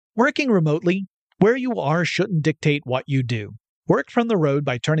Working remotely, where you are shouldn't dictate what you do. Work from the road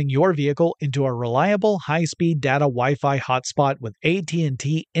by turning your vehicle into a reliable high-speed data Wi-Fi hotspot with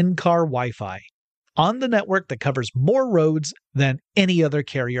AT&T in-car Wi-Fi. On the network that covers more roads than any other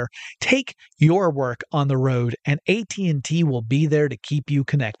carrier, take your work on the road and AT&T will be there to keep you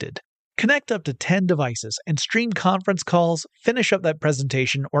connected. Connect up to 10 devices and stream conference calls, finish up that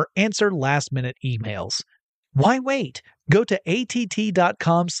presentation, or answer last-minute emails. Why wait? Go to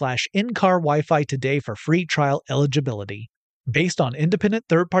att.com/in-car Wi-Fi today for free trial eligibility. Based on independent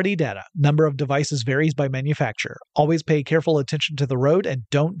third-party data, number of devices varies by manufacturer. Always pay careful attention to the road and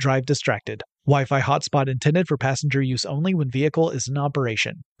don't drive distracted. Wi-Fi hotspot intended for passenger use only when vehicle is in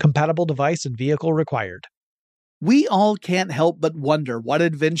operation. Compatible device and vehicle required. We all can't help but wonder what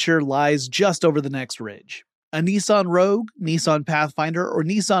adventure lies just over the next ridge. A Nissan Rogue, Nissan Pathfinder, or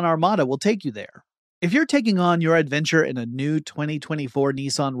Nissan Armada will take you there. If you're taking on your adventure in a new 2024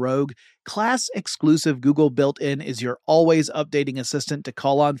 Nissan Rogue, class-exclusive Google built-in is your always updating assistant to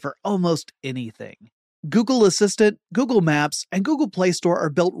call on for almost anything. Google Assistant, Google Maps, and Google Play Store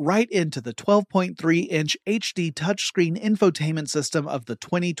are built right into the 12.3-inch HD touchscreen infotainment system of the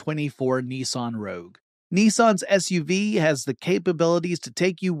 2024 Nissan Rogue. Nissan's SUV has the capabilities to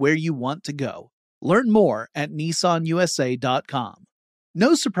take you where you want to go. Learn more at nissanusa.com.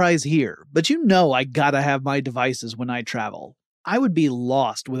 No surprise here, but you know I gotta have my devices when I travel. I would be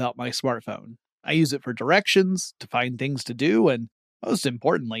lost without my smartphone. I use it for directions, to find things to do, and most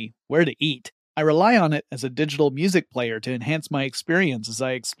importantly, where to eat. I rely on it as a digital music player to enhance my experience as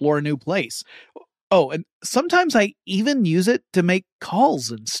I explore a new place. Oh, and sometimes I even use it to make calls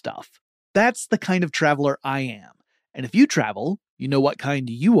and stuff. That's the kind of traveler I am. And if you travel, you know what kind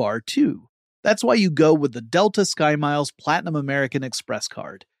you are too. That's why you go with the Delta SkyMiles Platinum American Express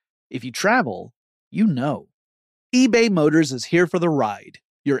card. If you travel, you know. eBay Motors is here for the ride.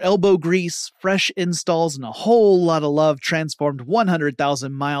 Your elbow grease, fresh installs, and a whole lot of love transformed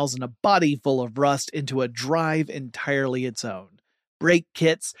 100,000 miles and a body full of rust into a drive entirely its own. Brake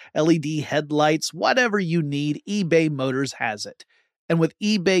kits, LED headlights, whatever you need, eBay Motors has it. And with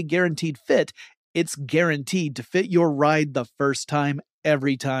eBay Guaranteed Fit, it's guaranteed to fit your ride the first time,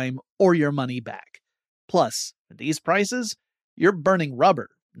 every time, or your money back. Plus, at these prices, you're burning rubber,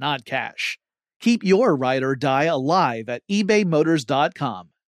 not cash. Keep your ride or die alive at ebaymotors.com.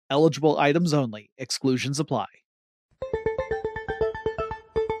 Eligible items only. Exclusions apply.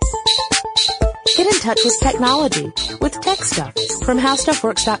 Get in touch with technology with Tech Stuff from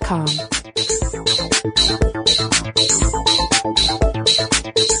HowStuffWorks.com.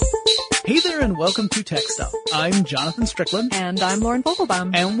 Hey there and welcome to Tech Stuff. I'm Jonathan Strickland. And I'm Lauren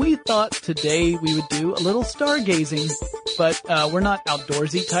Vogelbaum. And we thought today we would do a little stargazing, but we're not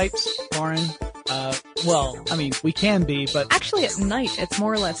outdoorsy types, Lauren. We can be, but actually at night it's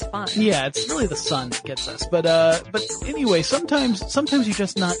more or less fun. Yeah, it's really the sun that gets us. But anyway, sometimes you're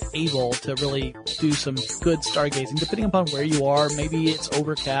just not able to really do some good stargazing, depending upon where you are. Maybe it's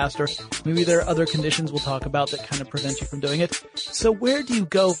overcast, or maybe there are other conditions we'll talk about that kind of prevent you from doing it. So where do you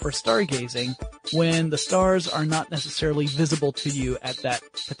go for stargazing when the stars are not necessarily visible to you at that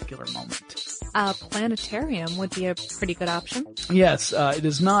particular moment? A planetarium would be a pretty good option. Yes, it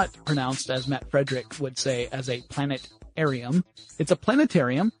is not pronounced, as Matt Frederick would say, as a planetarium. It's a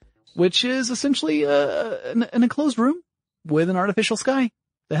planetarium, which is essentially an enclosed room with an artificial sky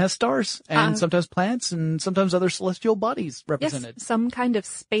that has stars and sometimes planets and sometimes other celestial bodies represented. Yes, some kind of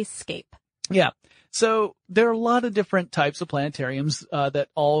spacescape. Yeah. So there are a lot of different types of planetariums that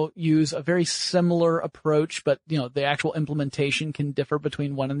all use a very similar approach, but the actual implementation can differ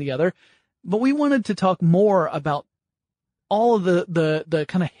between one and the other. But we wanted to talk more about all of the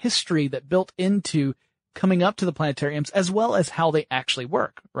kind of history that built into coming up to the planetariums, as well as how they actually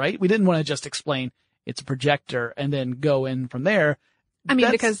work, right? We didn't want to just explain it's a projector and then go in from there. I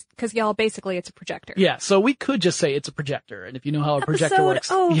mean, because y'all, basically it's a projector. Yeah, so we could just say it's a projector. And if you know how a projector Episode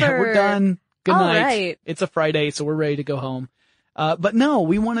works, over. Yeah, we're done. Good All night. right. It's a Friday, so we're ready to go home. But no,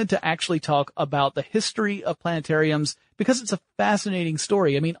 we wanted to actually talk about the history of planetariums because it's a fascinating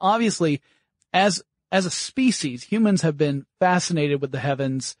story. I mean, obviously, as a species, humans have been fascinated with the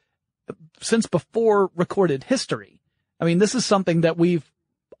heavens since before recorded history. I mean, this is something that we've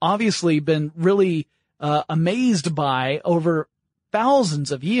obviously been really amazed by over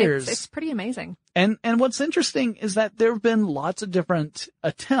thousands of years. It's pretty amazing. And what's interesting is that there have been lots of different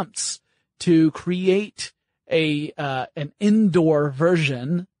attempts to create an indoor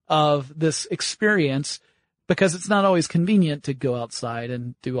version of this experience, because it's not always convenient to go outside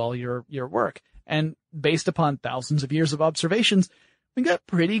and do all your work. And based upon thousands of years of observations, we got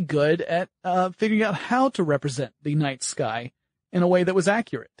pretty good at figuring out how to represent the night sky in a way that was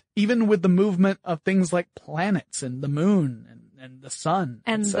accurate, even with the movement of things like planets and the moon and the sun,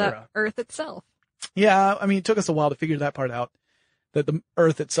 And etc. the Earth itself. Yeah, I mean, it took us a while to figure that part out, that the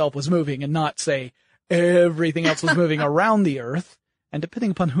Earth itself was moving and not, say, everything else was moving around the Earth. And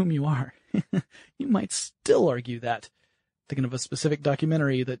depending upon whom you are, you might still argue that. Thinking of a specific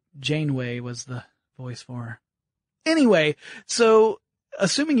documentary that Janeway was the voice for. Anyway, so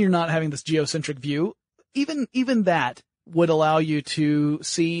assuming you're not having this geocentric view, even that would allow you to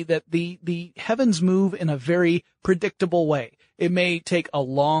see that the heavens move in a very predictable way. It may take a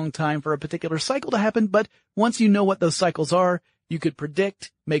long time for a particular cycle to happen, but once you know what those cycles are, you could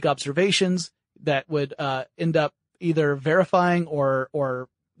predict, make observations that would end up either verifying or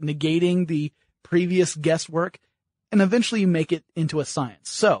negating the previous guesswork, and eventually you make it into a science.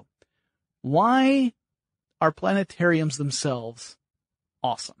 So, why are planetariums themselves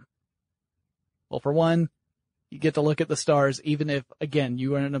awesome? Well, for one, you get to look at the stars even if, again,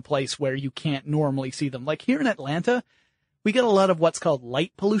 you are in a place where you can't normally see them. Like here in Atlanta, we get a lot of what's called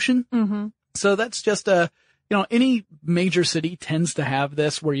light pollution. Mm-hmm. So that's just any major city tends to have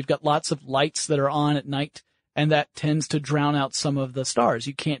this where you've got lots of lights that are on at night, and that tends to drown out some of the stars.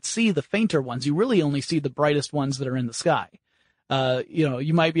 You can't see the fainter ones. You really only see the brightest ones that are in the sky.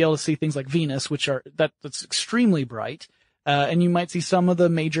 You might be able to see things like Venus, which that's extremely bright. And you might see some of the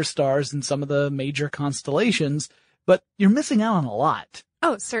major stars and some of the major constellations, but you're missing out on a lot.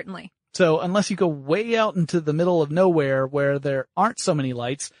 Oh, certainly. So unless you go way out into the middle of nowhere where there aren't so many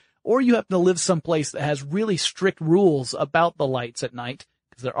lights, or you happen to live someplace that has really strict rules about the lights at night,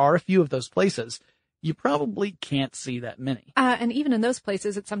 because there are a few of those places, you probably can't see that many. And even in those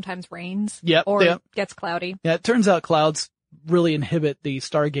places, it sometimes rains. Yep, Or yep. gets cloudy. Yeah, it turns out clouds really inhibit the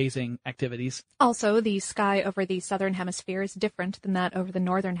stargazing activities. Also, the sky over the southern hemisphere is different than that over the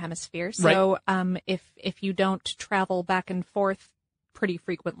northern hemisphere. So, if you don't travel back and forth pretty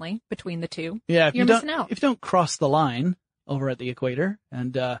frequently between the two, Yeah, if you're you missing don't, out. if you don't cross the line over at the equator,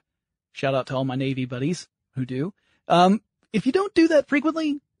 and shout out to all my Navy buddies who do, if you don't do that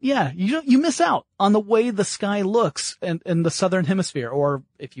frequently, yeah, you miss out on the way the sky looks in the southern hemisphere, or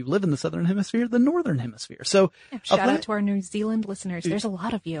if you live in the southern hemisphere, the northern hemisphere. So Yeah, shout out to our New Zealand listeners. There's a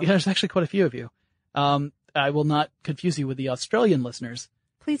lot of you. Yeah, there's actually quite a few of you. I will not confuse you with the Australian listeners.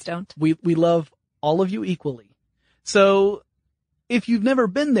 Please don't. We love all of you equally. So if you've never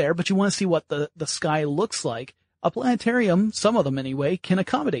been there, but you want to see what the sky looks like, a planetarium, some of them anyway, can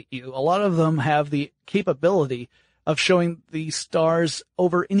accommodate you. A lot of them have the capability of showing the stars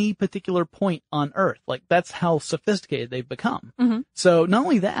over any particular point on Earth. Like, that's how sophisticated they've become. Mm-hmm. So not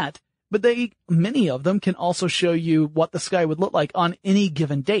only that, but many of them can also show you what the sky would look like on any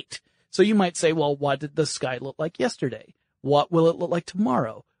given date. So you might say, well, what did the sky look like yesterday? What will it look like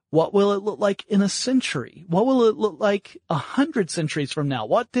tomorrow? What will it look like in a century? What will it look like 100 centuries from now?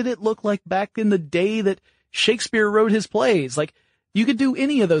 What did it look like back in the day that Shakespeare wrote his plays? Like, you could do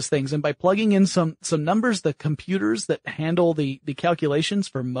any of those things, and by plugging in some numbers, the computers that handle the calculations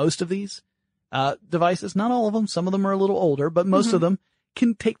for most of these devices, not all of them, some of them are a little older, but most of them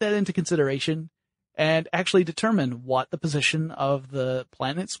can take that into consideration and actually determine what the position of the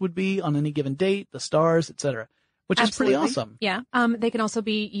planets would be on any given date, the stars, etc., which is pretty awesome. Yeah. They can also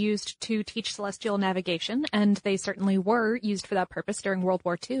be used to teach celestial navigation, and they certainly were used for that purpose during World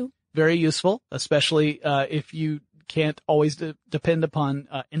War II. Very useful, especially if you can't always depend upon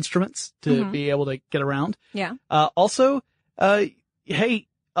instruments to be able to get around. Yeah. Also,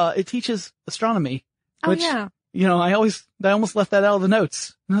 it teaches astronomy. Which, yeah. I almost left that out of the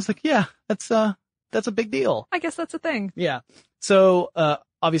notes. And I was like, yeah, that's a big deal. I guess that's a thing. Yeah. So,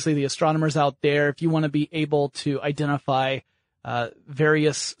 obviously the astronomers out there, if you want to be able to identify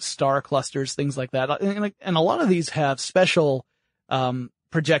various star clusters, things like that, and a lot of these have special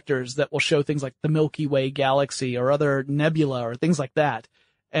projectors that will show things like the Milky Way galaxy or other nebula or things like that.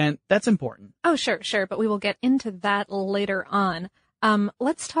 And that's important. Oh, sure. But we will get into that later on.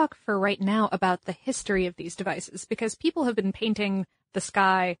 Let's talk for right now about the history of these devices, because people have been painting the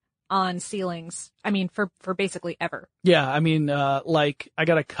sky on ceilings, for basically ever. Yeah, like I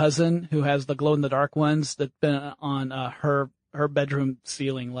got a cousin who has the glow-in-the-dark ones that's been on her bedroom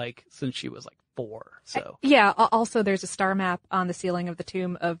ceiling since she was 4. So yeah. Also, there's a star map on the ceiling of the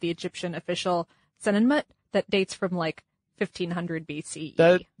tomb of the Egyptian official Senenmut that dates from 1500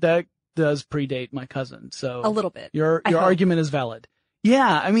 BCE. That does predate my cousin. So a little bit. Your argument is valid.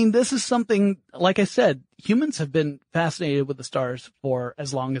 Yeah, this is something, like I said, humans have been fascinated with the stars for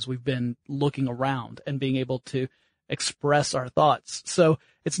as long as we've been looking around and being able to express our thoughts. So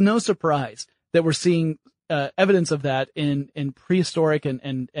it's no surprise that we're seeing evidence of that in prehistoric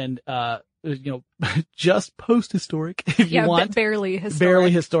and just post-historic, if you want. Barely historic.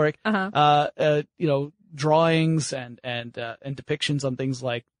 Barely historic. Uh-huh. Drawings and depictions on things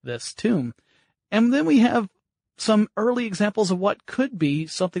like this tomb. And then we have some early examples of what could be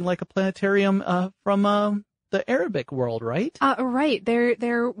something like a planetarium from the Arabic world, right? Right.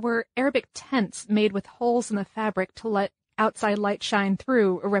 There were Arabic tents made with holes in the fabric to let outside light shine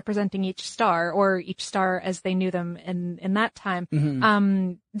through, representing each star, or each star as they knew them in that time.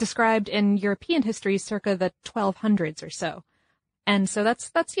 Mm-hmm. Described in European history circa the 1200s or so. And so that's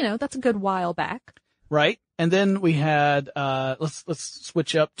a good while back. Right. And then we had, let's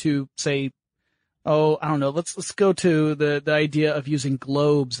switch up to, say, I don't know. Let's go to the idea of using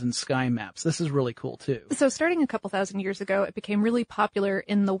globes and sky maps. This is really cool too. So starting a couple thousand years ago, it became really popular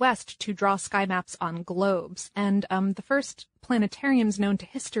in the West to draw sky maps on globes. And the first planetariums known to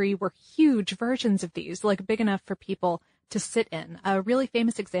history were huge versions of these, like big enough for people to sit in. A really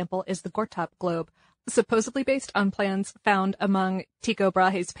famous example is the Gortop globe, supposedly based on plans found among Tycho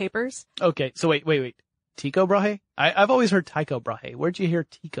Brahe's papers. Okay, so wait. Tycho Brahe? I've always heard Tycho Brahe. Where'd you hear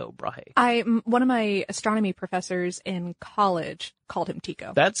Tycho Brahe? One of my astronomy professors in college called him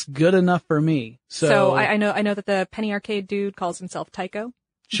Tycho. That's good enough for me. So I know that the Penny Arcade dude calls himself Tycho.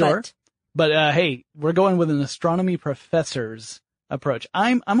 Sure. But hey, we're going with an astronomy professor's approach.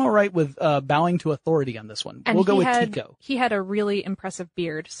 I'm all right with bowing to authority on this one. We'll go with Tycho. He had a really impressive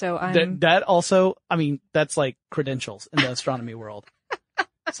beard, so that also, I mean, that's like credentials in the astronomy world.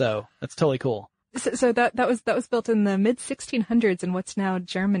 So that's totally cool. So that was built in the mid 1600s in what's now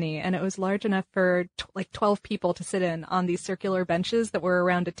Germany, and it was large enough for like 12 people to sit in on these circular benches that were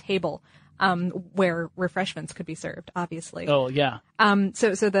around a table, where refreshments could be served, obviously. Oh yeah.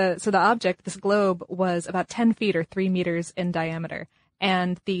 So the object, this globe, was about 10 feet or 3 meters in diameter,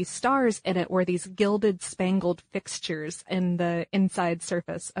 and the stars in it were these gilded, spangled fixtures in the inside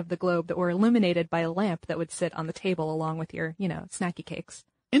surface of the globe that were illuminated by a lamp that would sit on the table along with your, snacky cakes.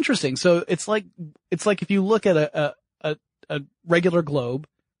 Interesting. So it's like if you look at a regular globe,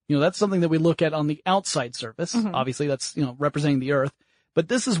 that's something that we look at on the outside surface. Mm-hmm. Obviously that's, representing the Earth, but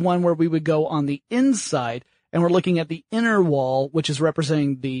this is one where we would go on the inside and we're looking at the inner wall, which is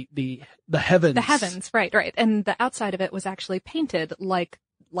representing the heavens. The heavens, right. And the outside of it was actually painted like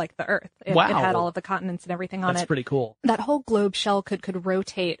the Earth. Wow. It had all of the continents and everything on it. That's pretty cool. That whole globe shell could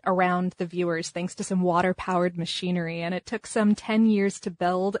rotate around the viewers thanks to some water-powered machinery, and it took some 10 years to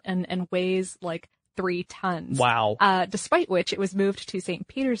build and weighs like 3 tons. Wow. Despite which it was moved to St.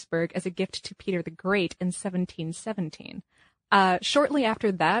 Petersburg as a gift to Peter the Great in 1717. Shortly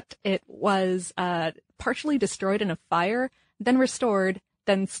after that, it was partially destroyed in a fire, then restored,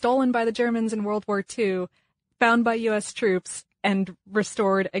 then stolen by the Germans in World War II, found by U.S. troops, and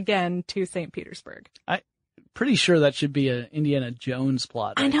restored again to St. Petersburg. I'm pretty sure that should be an Indiana Jones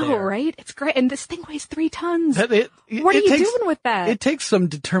plot. I know, there. Right? It's great. And this thing weighs 3 tons. What are you doing with that? It takes some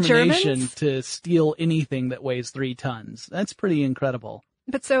determination Germans? To steal anything that weighs 3 tons. That's pretty incredible.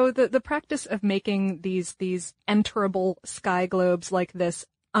 But so the practice of making these enterable sky globes like this,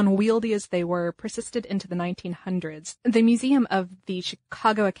 unwieldy as they were, persisted into the 1900s. The Museum of the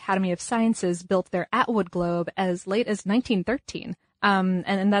Chicago Academy of Sciences built their Atwood globe as late as 1913.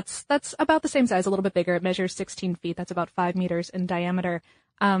 And that's about the same size, a little bit bigger. It measures 16 feet. That's about 5 meters in diameter.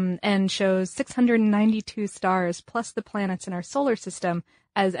 And shows 692 stars plus the planets in our solar system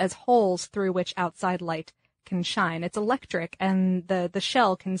as holes through which outside light can shine. It's electric, and the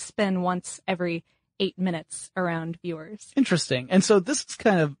shell can spin once every 8 minutes around viewers. Interesting. And so this is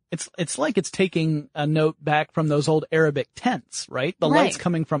kind of, it's like it's taking a note back from those old Arabic tents, right? The light's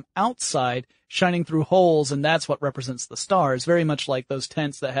coming from outside, shining through holes, and that's what represents the stars, very much like those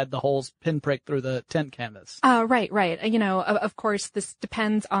tents that had the holes pinpricked through the tent canvas. Right. Of course, this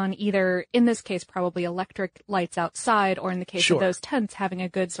depends on either, in this case, probably electric lights outside, or in the case of those tents, having a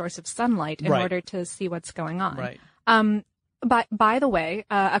good source of sunlight in order to see what's going on. Right. By the way,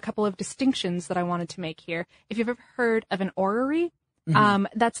 a couple of distinctions that I wanted to make here. If you've ever heard of an orrery,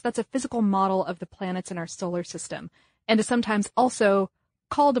 that's a physical model of the planets in our solar system, and is sometimes also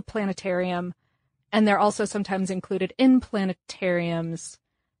called a planetarium, and they're also sometimes included in planetariums.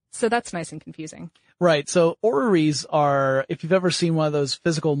 So that's nice and confusing. Right. So orreries are, if you've ever seen one of those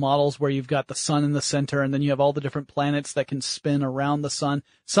physical models where you've got the sun in the center and then you have all the different planets that can spin around the sun,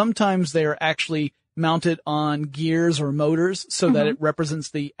 sometimes they're actually mounted on gears or motors so that it represents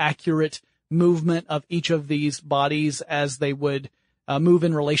the accurate movement of each of these bodies as they would move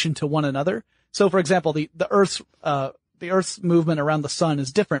in relation to one another. So, for example, the Earth's movement around the sun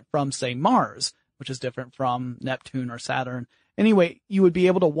is different from, say, Mars, which is different from Neptune or Saturn. Anyway, you would be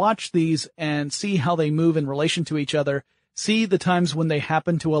able to watch these and see how they move in relation to each other see the times when they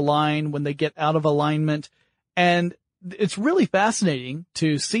happen to align, when they get out of alignment. And it's really fascinating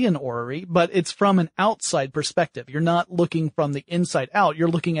to see an orrery, but it's from an outside perspective. You're not looking from the inside out. You're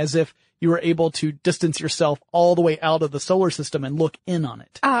looking as if you were able to distance yourself all the way out of the solar system and look in on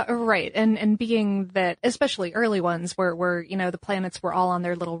it. Right. And being that, especially early ones where, the planets were all on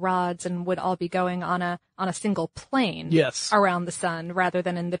their little rods and would all be going on a single plane Yes. around the sun rather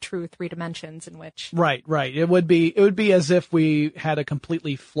than in the true 3 dimensions in which. Right. It would be as if we had a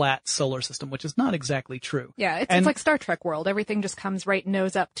completely flat solar system, which is not exactly true. Yeah. It's like Star Trek world. Everything just comes right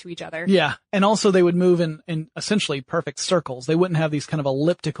nose up to each other. Yeah. And also they would move in essentially perfect circles. They wouldn't have these kind of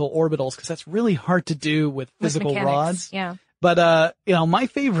elliptical orbitals because that's really hard to do with physical mechanics. rods. Yeah. But, my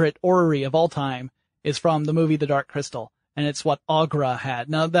favorite orrery of all time is from the movie The Dark Crystal, and it's what Agra had.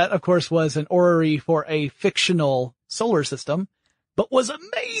 Now that, of course, was an orrery for a fictional solar system, but was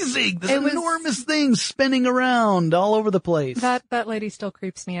amazing. This enormous thing spinning around all over the place. That lady still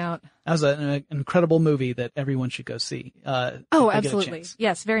creeps me out. That was an incredible movie that everyone should go see. Absolutely.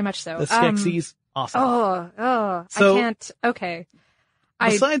 Yes, very much so. The Skeksis, awesome. So, I can't. Okay.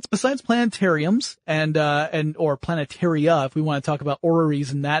 Besides planetariums and or planetaria, if we want to talk about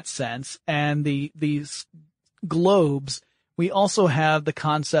orreries in that sense, and these globes, we also have the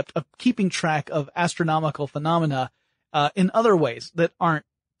concept of keeping track of astronomical phenomena in other ways that aren't,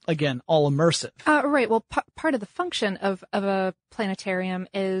 again, all immersive. Right. Well, part of the function of a planetarium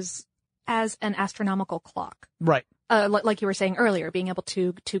is as an astronomical clock. Right. Like you were saying earlier, being able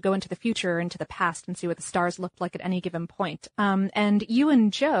to go into the future, into the past, and see what the stars looked like at any given point. And you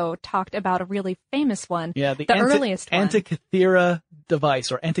and Joe talked about a really famous one. Yeah, the earliest one. Antikythera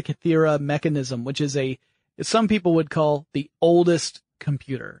device or Antikythera mechanism, which is some people would call the oldest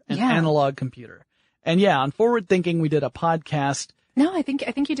computer, an analog computer. And on Forward Thinking, we did a podcast. No, I think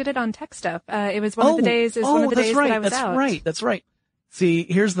you did it on Tech Stuff. It was one of the days. It was one of the days that I was out. That's right. See,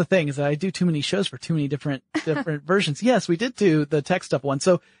 here's the thing is that I do too many shows for too many different versions. Yes, we did do the Tech Stuff one.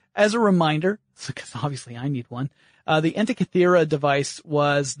 So as a reminder, because obviously I need one, the Antikythera device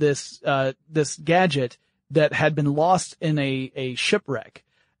was this gadget that had been lost in a shipwreck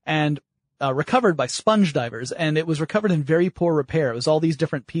and recovered by sponge divers, and it was recovered in very poor repair. It was all these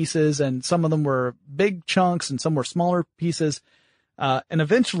different pieces, and some of them were big chunks and some were smaller pieces. And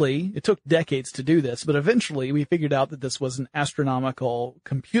eventually, it took decades to do this, but eventually we figured out that this was an astronomical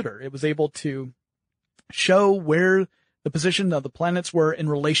computer. It was able to show where the position of the planets were in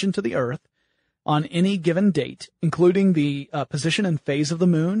relation to the Earth on any given date, including the position and phase of the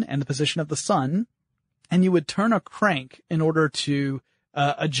moon and the position of the sun. And you would turn a crank in order to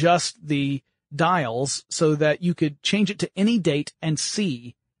adjust the dials so that you could change it to any date and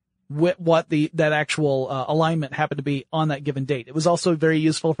see what that actual alignment happened to be on that given date. It was also very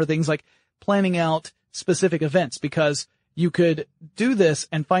useful for things like planning out specific events, because you could do this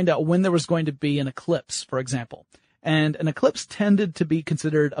and find out when there was going to be an eclipse, for example. And an eclipse tended to be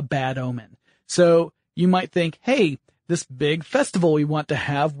considered a bad omen. So you might think, hey, this big festival we want to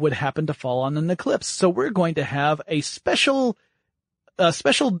have would happen to fall on an eclipse. So we're going to have a special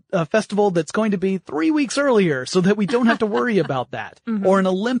festival that's going to be 3 weeks earlier so that we don't have to worry about that. Mm-hmm. Or an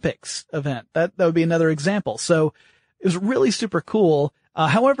Olympics event. That would be another example. So it was really super cool.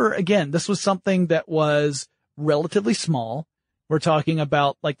 However, again, this was something that was relatively small. We're talking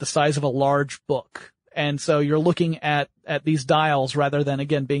about like the size of a large book. And so you're looking at these dials rather than,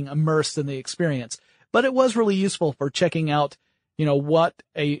 again, being immersed in the experience. But it was really useful for checking out, what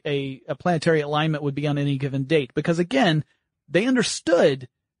a planetary alignment would be on any given date. Because again, they understood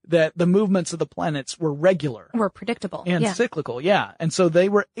that the movements of the planets were regular. Were predictable. And cyclical, yeah. And so they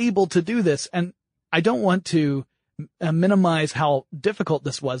were able to do this. And I don't want to minimize how difficult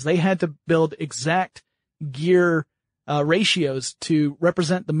this was. They had to build exact gear ratios to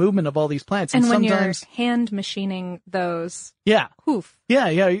represent the movement of all these planets. And when you're hand machining those. Yeah. Oof. Yeah.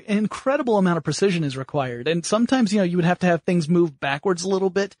 An incredible amount of precision is required. And sometimes, you would have to have things move backwards a little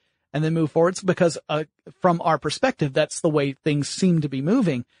bit and then move forwards because, from our perspective, that's the way things seem to be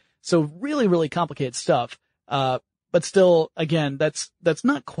moving. So really, really complicated stuff. But still, again, that's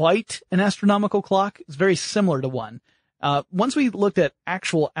not quite an astronomical clock. It's very similar to one. Once we looked at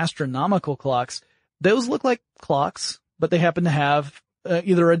actual astronomical clocks, those look like clocks, but they happen to have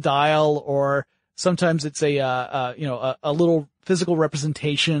either a dial or sometimes it's a little physical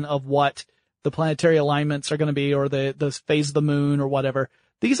representation of what the planetary alignments are going to be, or the phase of the moon or whatever.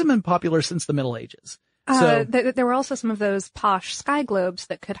 These have been popular since the Middle Ages. So there were also some of those posh sky globes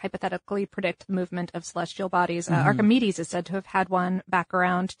that could hypothetically predict the movement of celestial bodies. Archimedes is said to have had one back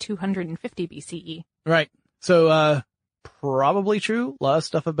around 250 BCE. Right. So probably true. A lot of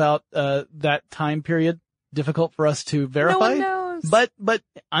stuff about that time period. difficult for us to verify. No one knows. But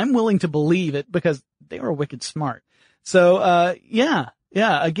I'm willing to believe it because they were wicked smart. So, yeah,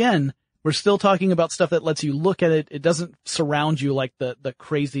 again, we're still talking about stuff that lets you look at it. It doesn't surround you like the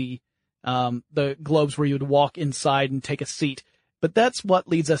crazy, the globes where you would walk inside and take a seat. But that's what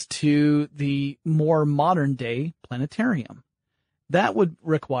leads us to the more modern day planetarium. That would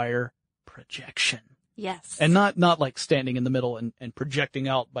require projection. Yes. And not like standing in the middle and projecting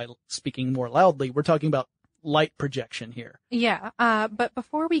out by speaking more loudly. We're talking about light projection here. Yeah. But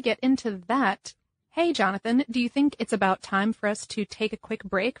before we get into that, hey, Jonathan, do you think it's about time for us to take a quick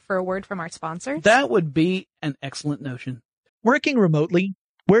break for a word from our sponsors? That would be an excellent notion. Working remotely,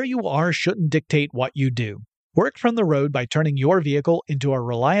 where you are shouldn't dictate what you do. Work from the road by turning your vehicle into a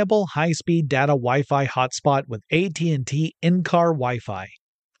reliable high-speed data Wi-Fi hotspot with AT&T in-car Wi-Fi.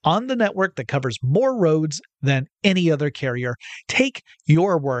 On the network that covers more roads than any other carrier, take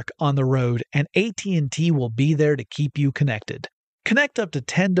your work on the road and AT&T will be there to keep you connected. Connect up to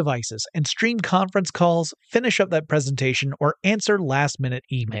 10 devices and stream conference calls, finish up that presentation, or answer last-minute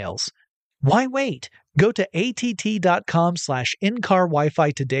emails. Why wait? Go to att.com/in-car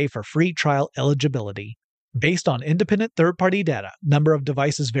Wi-Fi today for free trial eligibility. Based on independent third-party data, number of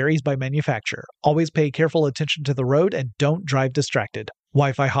devices varies by manufacturer. Always pay careful attention to the road and don't drive distracted.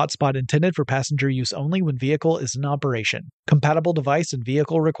 Wi-Fi hotspot intended for passenger use only when vehicle is in operation. Compatible device and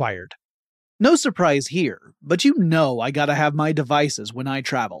vehicle required. No surprise here, but you know I gotta have my devices when I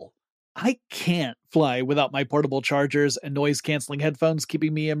travel. I can't fly without my portable chargers and noise-canceling headphones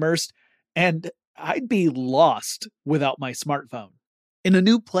keeping me immersed, and I'd be lost without my smartphone. In a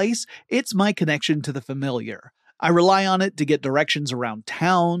new place, it's my connection to the familiar. I rely on it to get directions around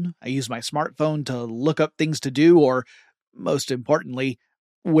town. I use my smartphone to look up things to do or, most importantly,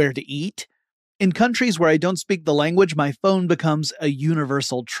 where to eat. In countries where I don't speak the language, my phone becomes a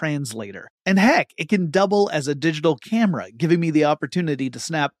universal translator. And heck, it can double as a digital camera, giving me the opportunity to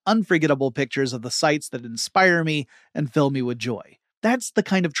snap unforgettable pictures of the sights that inspire me and fill me with joy. That's the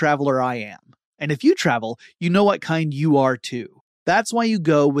kind of traveler I am. And if you travel, you know what kind you are too. That's why you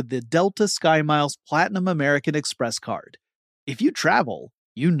go with the Delta SkyMiles Platinum American Express card. If you travel,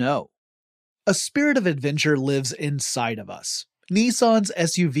 you know. A spirit of adventure lives inside of us. Nissan's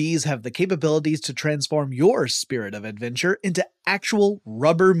SUVs have the capabilities to transform your spirit of adventure into actual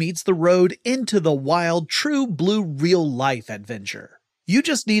rubber meets the road into the wild, true blue real-life adventure. You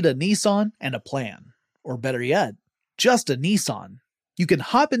just need a Nissan and a plan. Or better yet, just a Nissan. You can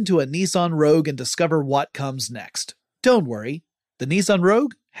hop into a Nissan Rogue and discover what comes next. Don't worry. The Nissan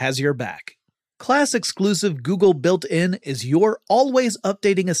Rogue has your back. Class-exclusive Google built-in is your always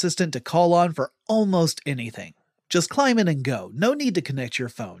updating assistant to call on for almost anything. Just climb in and go. No need to connect your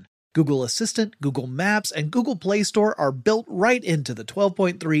phone. Google Assistant, Google Maps, and Google Play Store are built right into the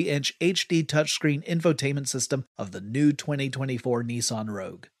 12.3-inch HD touchscreen infotainment system of the new 2024 Nissan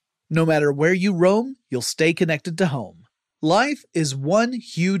Rogue. No matter where you roam, you'll stay connected to home. Life is one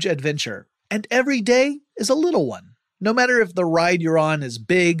huge adventure, and every day is a little one. No matter if the ride you're on is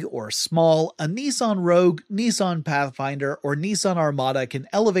big or small, a Nissan Rogue, Nissan Pathfinder, or Nissan Armada can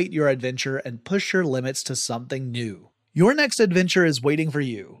elevate your adventure and push your limits to something new. Your next adventure is waiting for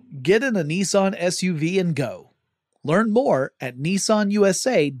you. Get in a Nissan SUV and go. Learn more at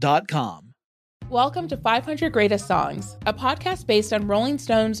nissanusa.com. Welcome to 500 Greatest Songs, a podcast based on Rolling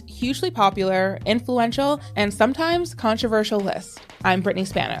Stone's hugely popular, influential, and sometimes controversial list. I'm Brittany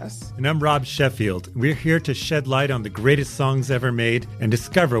Spanos. And I'm Rob Sheffield. We're here to shed light on the greatest songs ever made and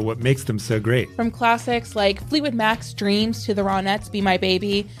discover what makes them so great. From classics like Fleetwood Mac's Dreams to the Ronettes' Be My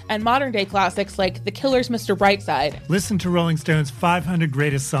Baby, and modern-day classics like The Killer's Mr. Brightside. Listen to Rolling Stone's 500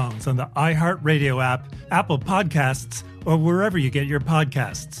 Greatest Songs on the iHeartRadio app, Apple Podcasts, or wherever you get your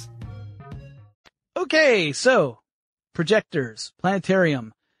podcasts. Okay, so projectors,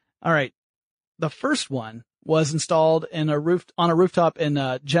 planetarium. All right, the first one was installed on a rooftop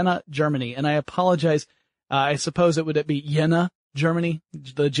in Jena, Germany, and I apologize. I suppose it would be Jena, Germany.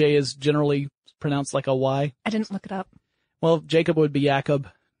 The J is generally pronounced like a Y. I didn't look it up. Well, Jacob would be Jakob.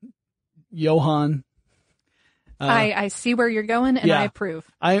 Johann. I see where you're going, and yeah. I approve.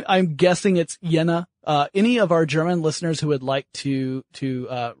 I'm guessing it's Jena. Any of our German listeners who would like to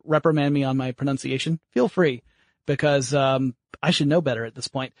reprimand me on my pronunciation, feel free, because I should know better at this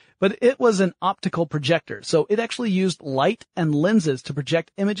point. But it was an optical projector, so it actually used light and lenses to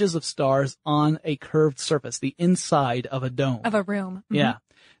project images of stars on a curved surface, the inside of a dome. Of a room. Mm-hmm. Yeah.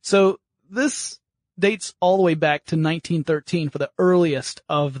 So this dates all the way back to 1913 for the earliest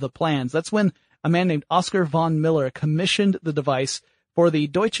of the plans. That's when a man named Oskar von Miller commissioned the device for the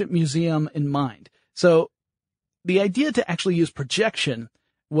Deutsche Museum in mind. So the idea to actually use projection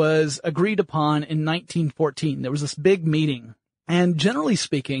was agreed upon in 1914. There was this big meeting. And generally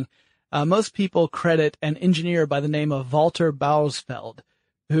speaking, most people credit an engineer by the name of Walter Bausfeld,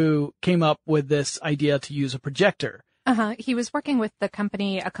 who came up with this idea to use a projector. He was working with a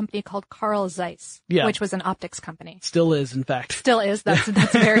company called Carl Zeiss, which was an optics company. Still is, in fact. Still is. That's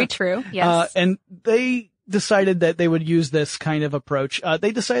very true. Yes. And they decided that they would use this kind of approach.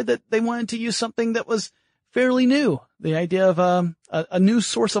 They decided that they wanted to use something that was fairly new. The idea of a new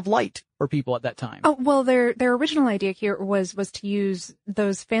source of light for people at that time. Oh, well, their original idea here was to use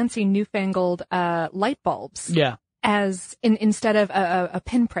those fancy newfangled light bulbs. Yeah. As instead of a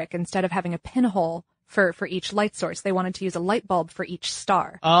pinprick, instead of having a pinhole for each light source, they wanted to use a light bulb for each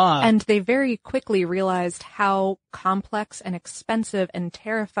star. And they very quickly realized how complex and expensive and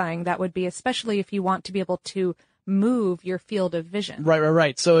terrifying that would be, especially if you want to be able to move your field of vision.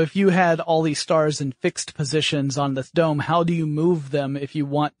 Right. So if you had all these stars in fixed positions on this dome, how do you move them if you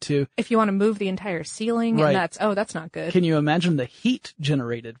want to? If you want to move the entire ceiling, right. And that's not good. Can you imagine the heat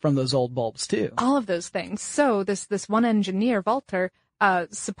generated from those old bulbs too? All of those things. So this one engineer, Walter,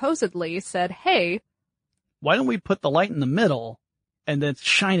 supposedly said, hey, why don't we put the light in the middle and then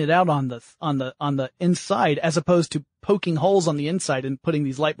shine it out on the inside, as opposed to poking holes on the inside and putting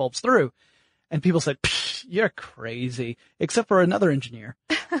these light bulbs through? And people said, you're crazy, except for another engineer.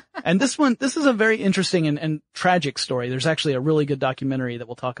 And this is a very interesting and tragic story. There's actually a really good documentary that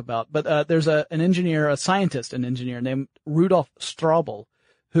we'll talk about. But there's an engineer named Rudolf Straubel,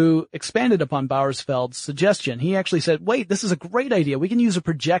 who expanded upon Bausfeld's suggestion. He actually said, wait, this is a great idea. We can use a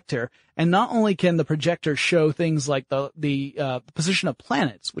projector, and not only can the projector show things like the position of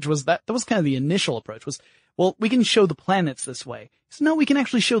planets, which was that was kind of the initial approach, was, well, we can show the planets this way. So no, we can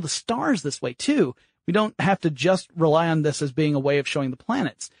actually show the stars this way too. We don't have to just rely on this as being a way of showing the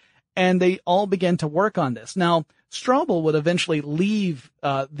planets. And they all began to work on this. Now, Straubel would eventually leave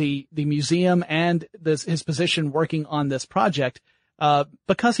the museum and his position working on this project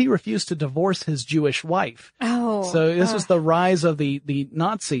because he refused to divorce his Jewish wife. Oh. So this was the rise of the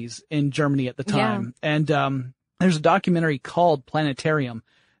Nazis in Germany at the time. Yeah. And there's a documentary called Planetarium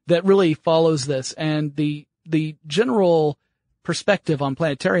that really follows this. And the general perspective on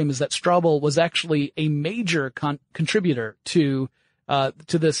Planetarium is that Straubel was actually a major contributor to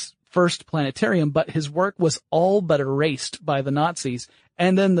this first planetarium, but his work was all but erased by the Nazis.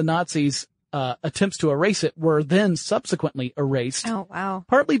 And then the Nazis' attempts to erase it were then subsequently erased. Oh, wow.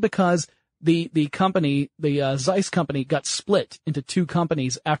 Partly because the company, the Zeiss company, got split into two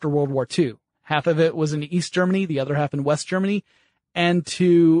companies after World War II. Half of it was in East Germany, the other half in West Germany. And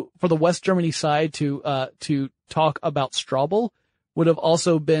for the West Germany side to talk about Straubel would have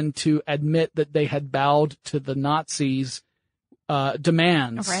also been to admit that they had bowed to the Nazis'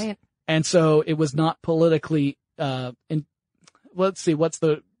 demands. Right. And so it was not politically, let's see, what's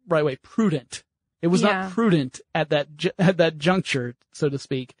the right way? Prudent. It was not prudent at that juncture, so to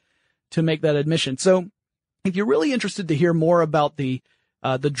speak, to make that admission. So if you're really interested to hear more about the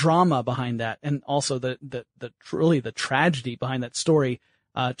drama behind that, and also the tragedy behind that story,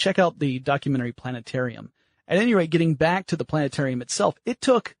 check out the documentary Planetarium. At any rate, getting back to the planetarium itself, it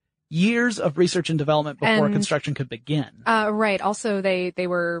took years of research and development before construction could begin. Right. Also,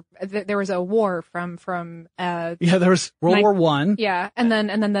 there was a war from there was World War I. Yeah. And then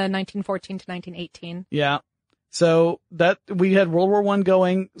the 1914 to 1918. Yeah. So that we had World War I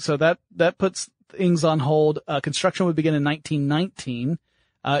going. So that puts things on hold. Construction would begin in 1919.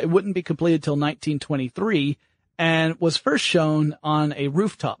 It wouldn't be completed till 1923 and was first shown on a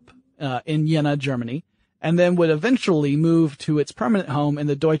rooftop, in Jena, Germany, and then would eventually move to its permanent home in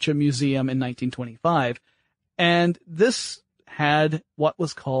the Deutsche Museum in 1925. And this had what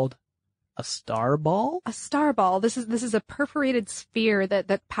was called a star ball? A star ball. This is a perforated sphere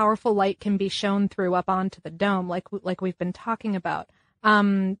that powerful light can be shown through up onto the dome, like we've been talking about.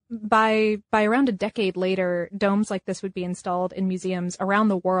 By around a decade later, domes like this would be installed in museums around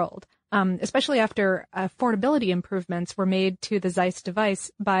the world, especially after affordability improvements were made to the Zeiss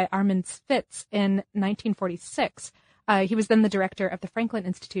device by Armin Spitz in 1946. He was then the director of the Franklin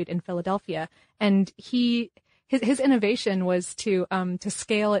Institute in Philadelphia, and his innovation was to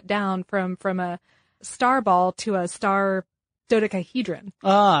scale it down from a star ball to a star dodecahedron.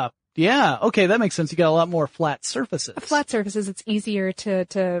 Yeah. Okay. That makes sense. You got a lot more flat surfaces. Flat surfaces. It's easier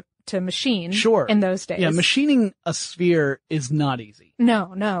to machine. Sure. In those days. Yeah. Machining a sphere is not easy.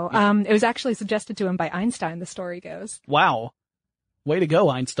 No. Yeah. It was actually suggested to him by Einstein, the story goes. Wow. Way to go,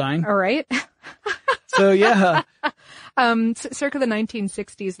 Einstein. All right. So yeah. Circa the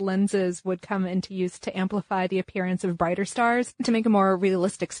 1960s, lenses would come into use to amplify the appearance of brighter stars to make a more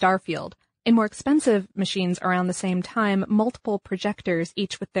realistic star field. In more expensive machines around the same time, multiple projectors,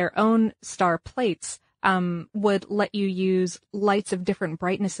 each with their own star plates, would let you use lights of different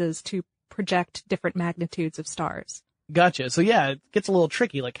brightnesses to project different magnitudes of stars. Gotcha. So yeah, it gets a little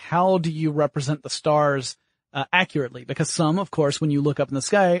tricky. Like, how do you represent the stars accurately? Because some, of course, when you look up in the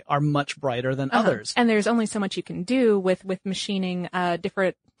sky, are much brighter than others. And there's only so much you can do with machining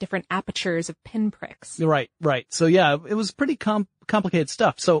different apertures of pinpricks. Right. So yeah, it was pretty complicated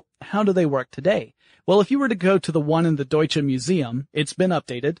stuff. So how do they work today? Well, if you were to go to the one in the Deutsche Museum, it's been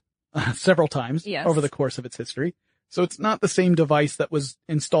updated several times over the course of its history. So it's not the same device that was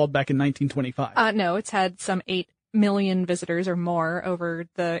installed back in 1925. No, it's had some 8 million visitors or more over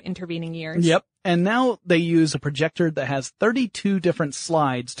the intervening years. Yep. And now they use a projector that has 32 different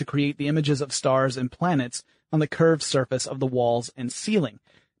slides to create the images of stars and planets on the curved surface of the walls and ceiling.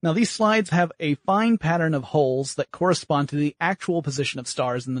 Now, these slides have a fine pattern of holes that correspond to the actual position of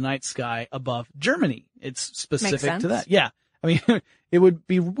stars in the night sky above Germany. It's specific to that. Yeah. I mean, it would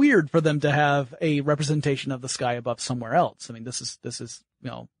be weird for them to have a representation of the sky above somewhere else. I mean, this is,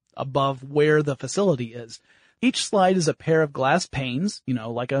 above where the facility is. Each slide is a pair of glass panes,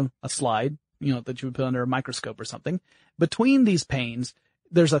 like a slide, that you would put under a microscope or something. Between these panes,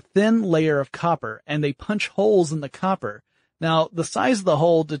 there's a thin layer of copper, and they punch holes in the copper. Now, the size of the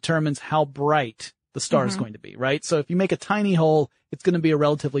hole determines how bright the star is going to be, right? So if you make a tiny hole, it's going to be a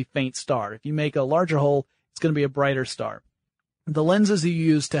relatively faint star. If you make a larger hole, it's going to be a brighter star. The lenses you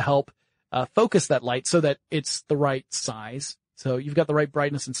use to help focus that light so that it's the right size. So you've got the right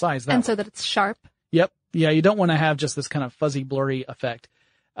brightness and size. So that it's sharp. Yep. Yeah, you don't want to have just this kind of fuzzy, blurry effect.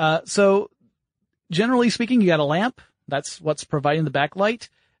 So generally speaking, you got a lamp. That's what's providing the backlight.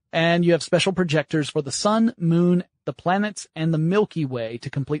 And you have special projectors for the sun, moon, the planets, and the Milky Way to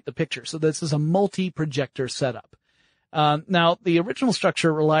complete the picture. So this is a multi-projector setup. Now, the original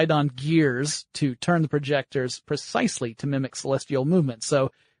structure relied on gears to turn the projectors precisely to mimic celestial movement.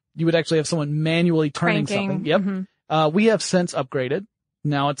 So you would actually have someone manually turning something. Yep. We have since upgraded.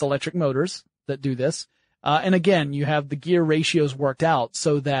 Now it's electric motors that do this. And again, you have the gear ratios worked out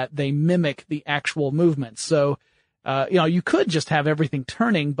so that they mimic the actual movement. So, you could just have everything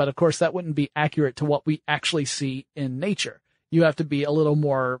turning, but of course that wouldn't be accurate to what we actually see in nature. You have to be a little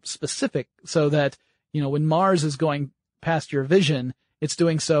more specific so that, when Mars is going past your vision, it's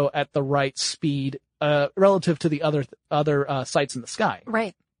doing so at the right speed, relative to the other sites in the sky.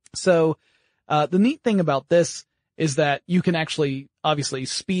 Right. So, the neat thing about this is that you can actually obviously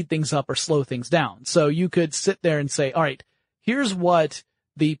speed things up or slow things down. So you could sit there and say, all right, here's what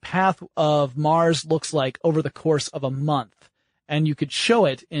the path of Mars looks like over the course of a month. And you could show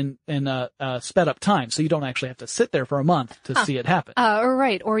it in a sped up time. So you don't actually have to sit there for a month to see it happen.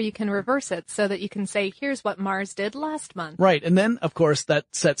 Right. Or you can reverse it so that you can say, here's what Mars did last month. Right. And then, of course, that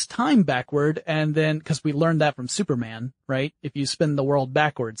sets time backward. And then, because we learned that from Superman, right? If you spin the world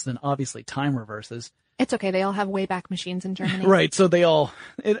backwards, then obviously time reverses. It's okay. They all have Wayback Machines in Germany. Right. So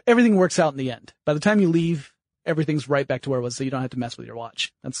everything works out in the end. By the time you leave, everything's right back to where it was, so you don't have to mess with your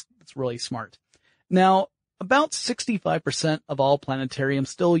watch. That's really smart. Now, about 65% of all planetariums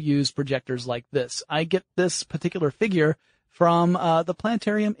still use projectors like this. I get this particular figure from the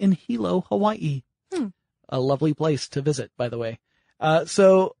planetarium in Hilo, Hawaii. A lovely place to visit, by the way.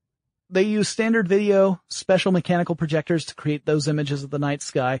 So they use standard video, special mechanical projectors to create those images of the night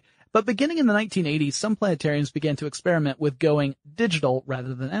sky. But beginning in the 1980s, some planetariums began to experiment with going digital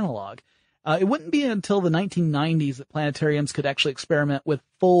rather than analog. It wouldn't be until the 1990s that planetariums could actually experiment with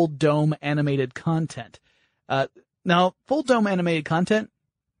full dome animated content. Now, full dome animated content,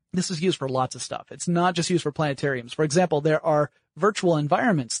 this is used for lots of stuff. It's not just used for planetariums. For example, there are virtual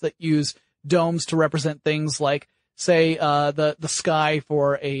environments that use domes to represent things like, say, the sky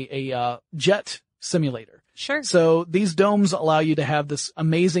for a jet simulator. Sure. So these domes allow you to have this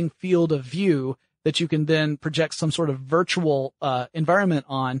amazing field of view that you can then project some sort of virtual environment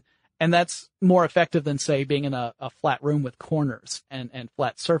on. And that's more effective than, say, being in a flat room with corners and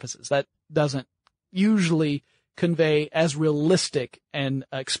flat surfaces. That doesn't usually convey as realistic an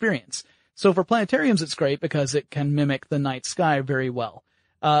experience. So for planetariums, it's great because it can mimic the night sky very well.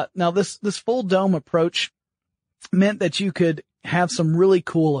 Now, this full dome approach meant that you could have some really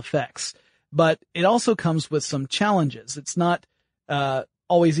cool effects, but it also comes with some challenges. It's not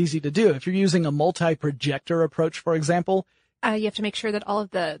always easy to do. If you're using a multi-projector approach, for example, you have to make sure that all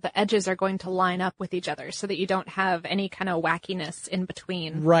of the edges are going to line up with each other so that you don't have any kind of wackiness in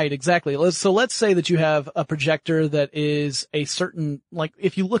between. Right, exactly. So let's say that you have a projector that is a certain, like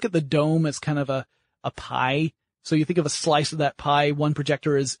if you look at the dome as kind of a pie, so you think of a slice of that pie, one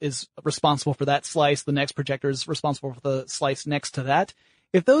projector is responsible for that slice, the next projector is responsible for the slice next to that.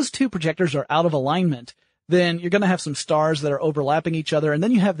 If those two projectors are out of alignment, then you're going to have some stars that are overlapping each other, and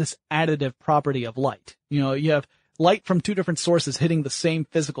then you have this additive property of light. You have light from two different sources hitting the same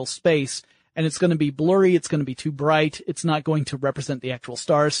physical space, and it's going to be blurry, it's going to be too bright, it's not going to represent the actual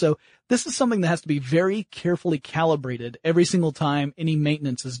stars. So this is something that has to be very carefully calibrated every single time any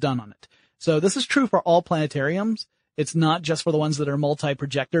maintenance is done on it. So this is true for all planetariums. It's not just for the ones that are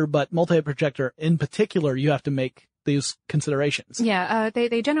multi-projector, but multi-projector in particular, you have to make these considerations. Yeah,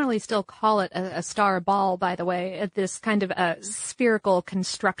 they generally still call it a star ball, by the way, this kind of a spherical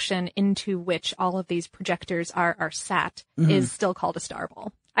construction into which all of these projectors are sat is still called a star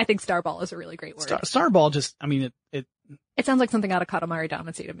ball. I think star ball is a really great word. Star ball just, it sounds like something out of Katamari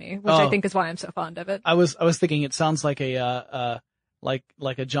Damacy to me, which I think is why I'm so fond of it. I was thinking it sounds like a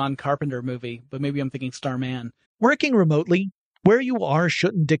John Carpenter movie, but maybe I'm thinking Starman. Working remotely, where you are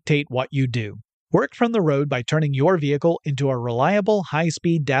shouldn't dictate what you do. Work from the road by turning your vehicle into a reliable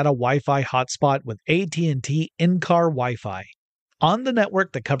high-speed data Wi-Fi hotspot with AT&T in-car Wi-Fi. On the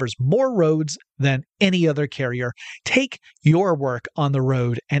network that covers more roads than any other carrier, take your work on the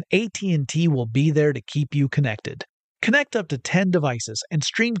road and AT&T will be there to keep you connected. Connect up to 10 devices and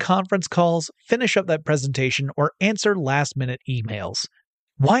stream conference calls, finish up that presentation, or answer last-minute emails.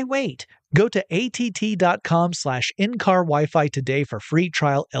 Why wait? Go to att.com/in-car Wi-Fi today for free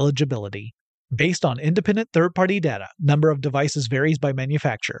trial eligibility. Based on independent third-party data, number of devices varies by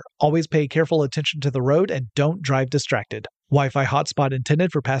manufacturer. Always pay careful attention to the road and don't drive distracted. Wi-Fi hotspot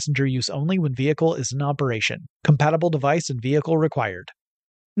intended for passenger use only when vehicle is in operation. Compatible device and vehicle required.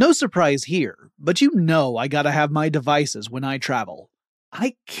 No surprise here, but I gotta have my devices when I travel.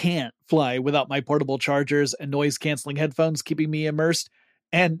 I can't fly without my portable chargers and noise-canceling headphones keeping me immersed,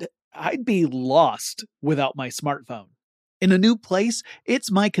 and I'd be lost without my smartphone. In a new place, it's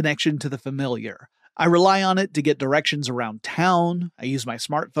my connection to the familiar. I rely on it to get directions around town. I use my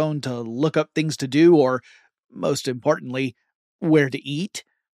smartphone to look up things to do, or, most importantly, where to eat.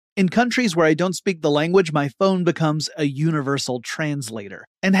 In countries where I don't speak the language, my phone becomes a universal translator.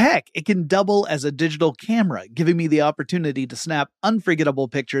 And heck, it can double as a digital camera, giving me the opportunity to snap unforgettable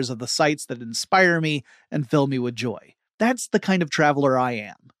pictures of the sights that inspire me and fill me with joy. That's the kind of traveler I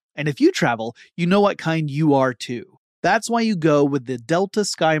am. And if you travel, you know what kind you are too. That's why you go with the Delta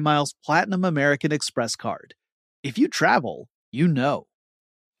SkyMiles Platinum American Express card. If you travel, you know.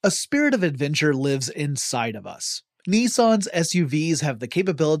 A spirit of adventure lives inside of us. Nissan's SUVs have the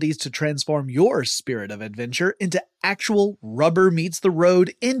capabilities to transform your spirit of adventure into actual rubber meets the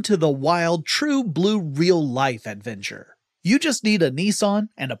road into the wild, true blue real-life adventure. You just need a Nissan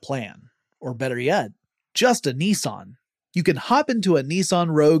and a plan. Or better yet, just a Nissan. You can hop into a Nissan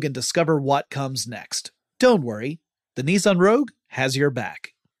Rogue and discover what comes next. Don't worry. The Nissan Rogue has your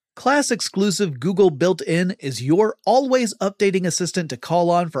back. Class-exclusive Google built-in is your always-updating assistant to call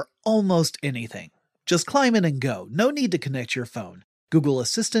on for almost anything. Just climb in and go. No need to connect your phone. Google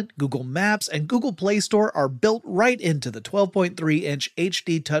Assistant, Google Maps, and Google Play Store are built right into the 12.3-inch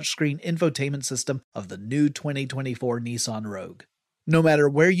HD touchscreen infotainment system of the new 2024 Nissan Rogue. No matter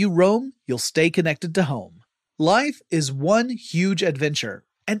where you roam, you'll stay connected to home. Life is one huge adventure,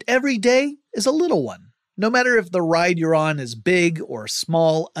 and every day is a little one. No matter if the ride you're on is big or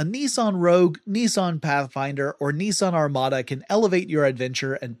small, a Nissan Rogue, Nissan Pathfinder, or Nissan Armada can elevate your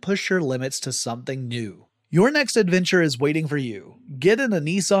adventure and push your limits to something new. Your next adventure is waiting for you. Get in a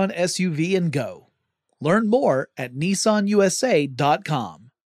Nissan SUV and go. Learn more at nissanusa.com.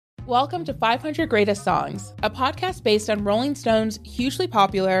 Welcome to 500 Greatest Songs, a podcast based on Rolling Stone's hugely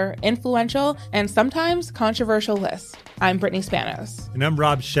popular, influential, and sometimes controversial list. I'm Brittany Spanos. And I'm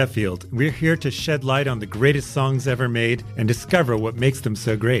Rob Sheffield. We're here to shed light on the greatest songs ever made and discover what makes them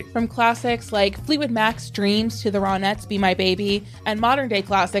so great. From classics like Fleetwood Mac's Dreams to the Ronettes' Be My Baby, and modern-day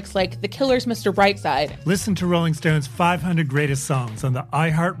classics like The Killer's Mr. Brightside. Listen to Rolling Stone's 500 Greatest Songs on the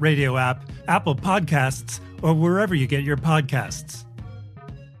iHeartRadio app, Apple Podcasts, or wherever you get your podcasts.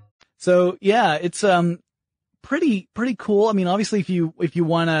 So yeah, it's pretty cool. I mean, obviously, if you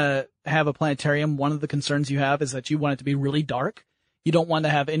want to have a planetarium, one of the concerns you have is that you want it to be really dark. You don't want to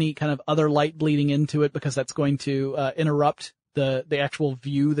have any kind of other light bleeding into it because that's going to interrupt the actual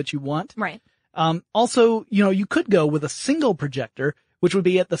view that you want. Right. Also, you could go with a single projector, which would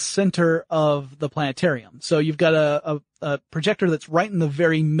be at the center of the planetarium. So you've got a projector that's right in the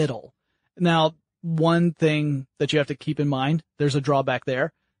very middle. Now, one thing that you have to keep in mind, there's a drawback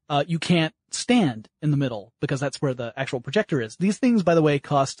there. You can't stand in the middle because that's where the actual projector is. These things, by the way,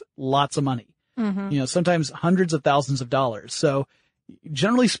 cost lots of money. Mm-hmm. Sometimes hundreds of thousands of dollars. So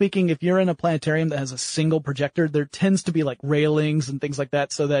generally speaking, if you're in a planetarium that has a single projector, there tends to be like railings and things like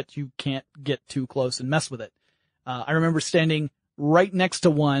that so that you can't get too close and mess with it. I remember standing right next to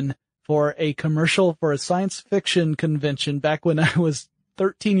one for a commercial for a science fiction convention back when I was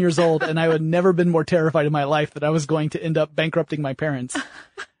 13 years old, and I had never been more terrified in my life that I was going to end up bankrupting my parents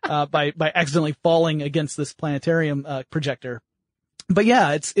by accidentally falling against this planetarium projector. But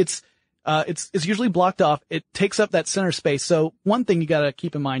yeah, it's usually blocked off. It takes up that center space. So one thing you got to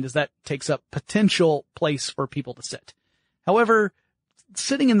keep in mind is that takes up potential place for people to sit. However,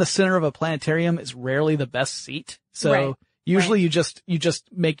 sitting in the center of a planetarium is rarely the best seat. So usually you just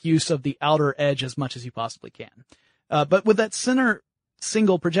make use of the outer edge as much as you possibly can. But with that center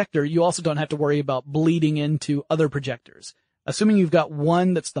single projector, you also don't have to worry about bleeding into other projectors. Assuming you've got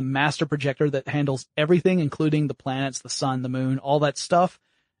one that's the master projector that handles everything, including the planets, the sun, the moon, all that stuff,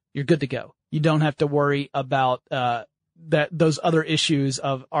 you're good to go. You don't have to worry about those other issues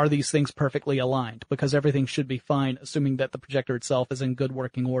of, are these things perfectly aligned? Because everything should be fine, assuming that the projector itself is in good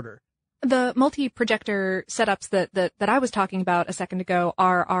working order. The multi-projector setups that I was talking about a second ago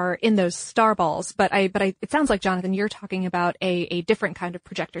are in those star balls, but it sounds like, Jonathan, you're talking about a different kind of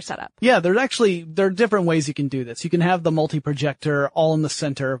projector setup. Yeah, there are different ways you can do this. You can have the multi-projector all in the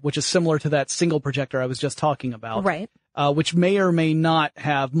center, which is similar to that single projector I was just talking about. Right. Which may or may not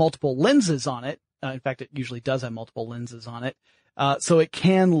have multiple lenses on it. In fact, it usually does have multiple lenses on it. So it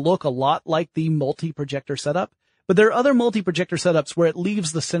can look a lot like the multi-projector setup. But there are other multi-projector setups where it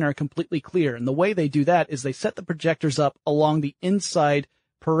leaves the center completely clear. And the way they do that is they set the projectors up along the inside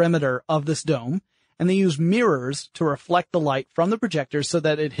perimeter of this dome, and they use mirrors to reflect the light from the projectors so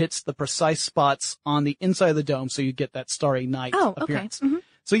that it hits the precise spots on the inside of the dome so you get that starry night appearance. Okay. Mm-hmm.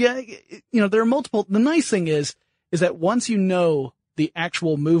 So yeah, there are multiple. The nice thing is that once you know the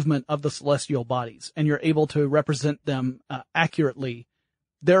actual movement of the celestial bodies and you're able to represent them accurately,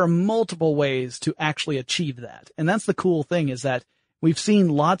 there are multiple ways to actually achieve that. And that's the cool thing, is that we've seen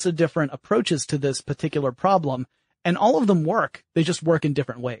lots of different approaches to this particular problem, and all of them work. They just work in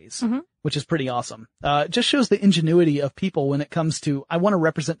different ways, which is pretty awesome. It just shows the ingenuity of people when it comes to, I want to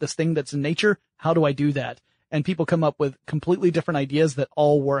represent this thing that's in nature. How do I do that? And people come up with completely different ideas that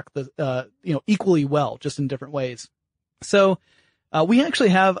all work equally well, just in different ways. So, we actually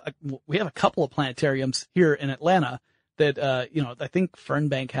have a couple of planetariums here in Atlanta that, I think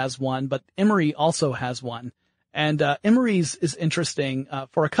Fernbank has one, but Emory also has one. And, Emory's is interesting,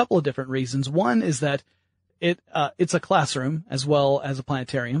 for a couple of different reasons. One is that it's a classroom as well as a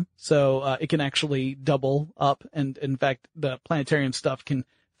planetarium. So, it can actually double up. And in fact, the planetarium stuff can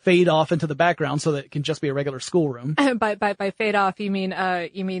fade off into the background so that it can just be a regular schoolroom. By fade off, you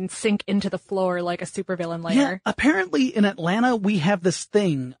mean sink into the floor like a supervillain layer? Yeah, apparently in Atlanta, we have this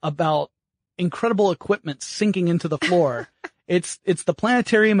thing about incredible equipment sinking into the floor. It's the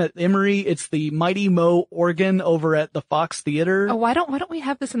planetarium at Emory. It's the Mighty Mo organ over at the Fox Theater. Oh, why don't we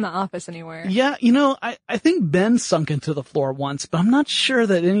have this in the office anywhere? Yeah, I think Ben sunk into the floor once, but I'm not sure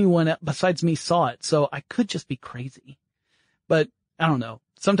that anyone besides me saw it, so I could just be crazy. But I don't know.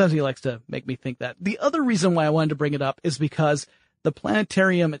 Sometimes he likes to make me think that. The other reason why I wanted to bring it up is because the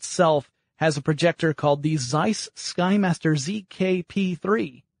planetarium itself has a projector called the Zeiss SkyMaster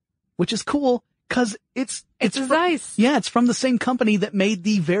ZKP3, which is cool because it's Zeiss. Yeah, it's from the same company that made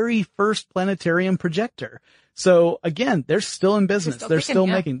the very first planetarium projector. So again, they're still in business. They're still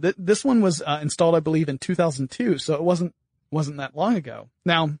making. This one was installed, I believe, in 2002, so it wasn't that long ago.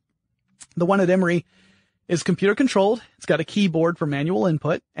 Now, the one at Emory is computer controlled. It's got a keyboard for manual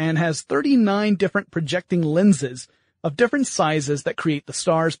input and has 39 different projecting lenses of different sizes that create the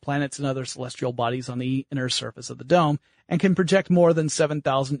stars, planets, and other celestial bodies on the inner surface of the dome, and can project more than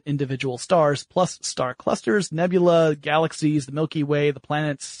 7,000 individual stars, plus star clusters, nebula, galaxies, the Milky Way, the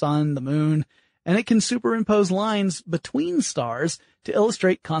planets, sun, the moon, and it can superimpose lines between stars to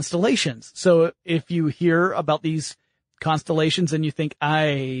illustrate constellations. So if you hear about these constellations and you think,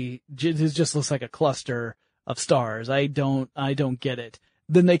 it just looks like a cluster of stars, I don't get it,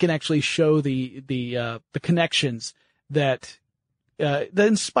 then they can actually show the connections that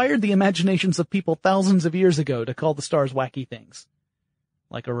inspired the imaginations of people thousands of years ago to call the stars wacky things,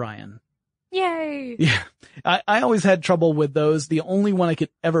 like Orion. Yay! Yeah. I always had trouble with those. The only one I could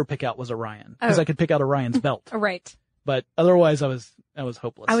ever pick out was Orion, because I could pick out Orion's belt. Right. But otherwise I was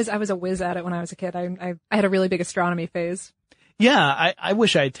hopeless. I was a whiz at it when I was a kid. I had a really big astronomy phase. Yeah, I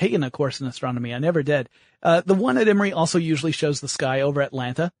wish I had taken a course in astronomy. I never did. The one at Emory also usually shows the sky over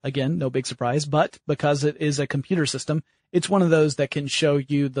Atlanta. Again, no big surprise, but because it is a computer system, it's one of those that can show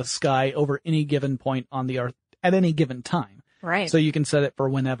you the sky over any given point on the Earth at any given time. Right. So you can set it for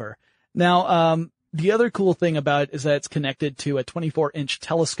whenever. Now, the other cool thing about it is that it's connected to a 24-inch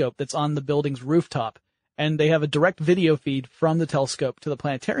telescope that's on the building's rooftop, and they have a direct video feed from the telescope to the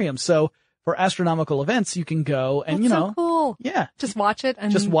planetarium. So for astronomical events, you can go and, That's so cool. yeah, Just watch it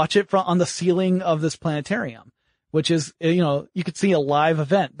and just watch it on the ceiling of this planetarium, which is, you could see a live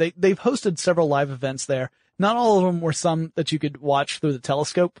event. They've hosted several live events there. Not all of them were some that you could watch through the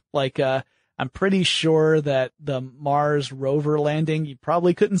telescope. Like, I'm pretty sure that the Mars rover landing, you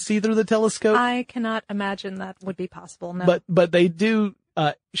probably couldn't see through the telescope. I cannot imagine that would be possible. No. But they do,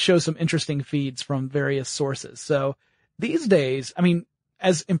 show some interesting feeds from various sources. So these days, I mean,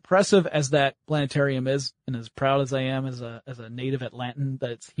 as impressive as that planetarium is, and as proud as I am as a native Atlantan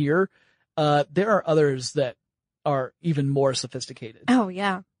that it's here, there are others that are even more sophisticated. Oh,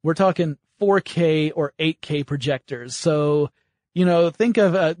 yeah. We're talking 4K or 8K projectors. So, think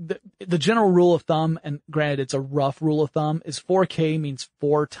of the general rule of thumb, and granted it's a rough rule of thumb, is 4K means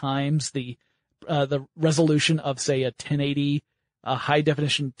 4 times the resolution of, say, a 1080 high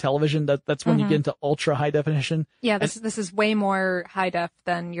definition television. That's when you get into ultra high definition. Yeah, this is way more high def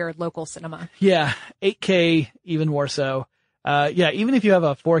than your local cinema. Yeah, 8K even more so. Even if you have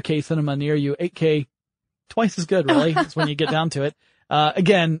a 4K cinema near you, 8K twice as good, really, is when you get down to it.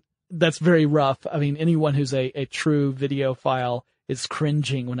 Again, that's very rough. I mean, anyone who's a true videophile is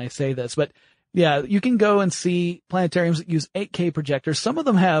cringing when I say this, but yeah, you can go and see planetariums that use 8K projectors. Some of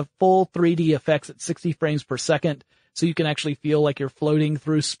them have full 3D effects at 60 frames per second, so you can actually feel like you're floating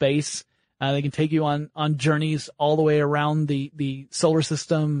through space. They can take you on journeys all the way around the solar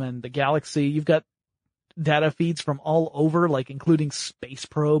system and the galaxy. You've got data feeds from all over, like including space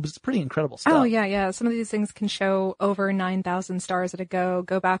probes. It's pretty incredible stuff. Oh, yeah. Some of these things can show over 9,000 stars at a go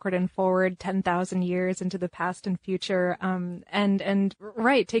backward and forward 10,000 years into the past and future, and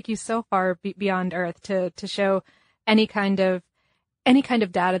take you so far beyond Earth to show any kind of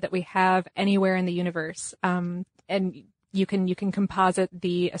data that we have anywhere in the universe. And you can composite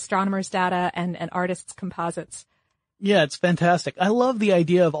the astronomers' data and artists' composites. Yeah, it's fantastic. I love the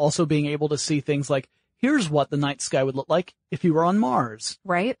idea of also being able to see things like, here's what the night sky would look like if you were on Mars.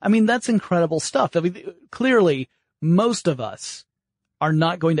 Right. I mean, that's incredible stuff. I mean, clearly, most of us are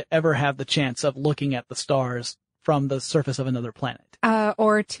not going to ever have the chance of looking at the stars from the surface of another planet.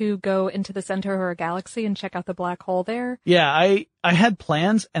 Or to go into the center of our galaxy and check out the black hole there. Yeah, I had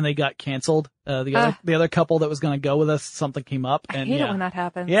plans and they got canceled. The other couple that was going to go with us, something came up. I hate it when that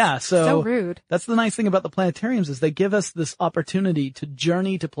happens. Yeah, so rude. That's the nice thing about the planetariums is they give us this opportunity to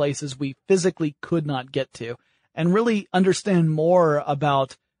journey to places we physically could not get to and really understand more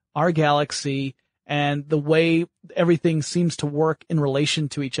about our galaxy and the way everything seems to work in relation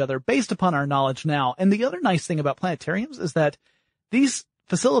to each other based upon our knowledge now. And the other nice thing about planetariums is that these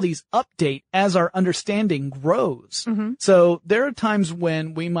facilities update as our understanding grows. Mm-hmm. So there are times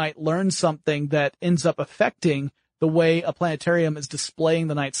when we might learn something that ends up affecting the way a planetarium is displaying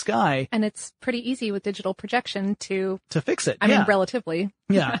the night sky. And it's pretty easy with digital projection to fix it. I mean, relatively.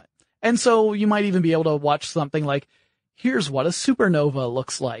 Yeah. And so you might even be able to watch something like, here's what a supernova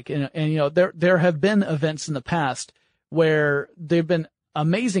looks like. And there have been events in the past where there've been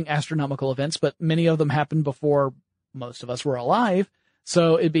amazing astronomical events, but many of them happened before most of us were alive.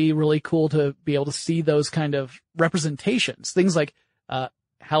 So it'd be really cool to be able to see those kind of representations. Things like,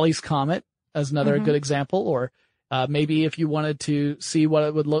 Halley's Comet as another good example, or, maybe if you wanted to see what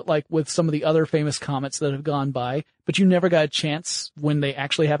it would look like with some of the other famous comets that have gone by, but you never got a chance when they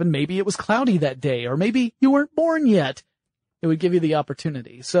actually happened. Maybe it was cloudy that day, or maybe you weren't born yet. It would give you the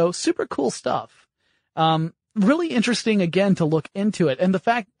opportunity. So super cool stuff. Really interesting again to look into it. And the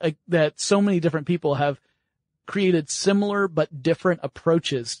fact that so many different people have created similar but different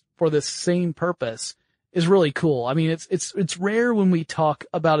approaches for this same purpose is really cool. I mean, it's rare when we talk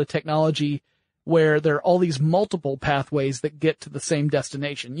about a technology where there are all these multiple pathways that get to the same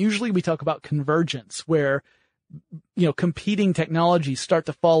destination. Usually we talk about convergence, where, competing technologies start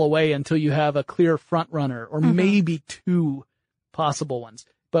to fall away until you have a clear front runner or maybe two possible ones.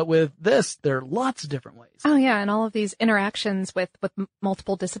 But with this, there are lots of different ways. Oh, yeah. And all of these interactions with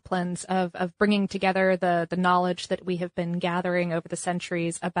multiple disciplines of bringing together the knowledge that we have been gathering over the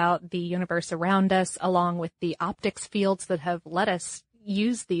centuries about the universe around us, along with the optics fields that have let us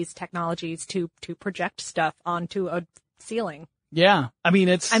use these technologies to project stuff onto a ceiling. Yeah.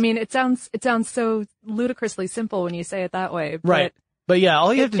 it sounds so ludicrously simple when you say it that way. Right. But yeah,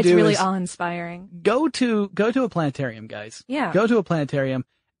 all you have to do is... It's really awe-inspiring. Go to a planetarium, guys. Yeah. Go to a planetarium.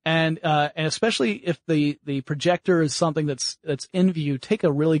 And especially if the projector is something that's in view, take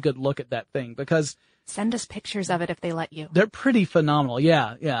a really good look at that thing, because send us pictures of it if they let you. They're pretty phenomenal.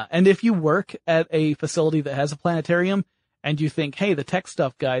 Yeah. Yeah. And if you work at a facility that has a planetarium and you think, hey, the tech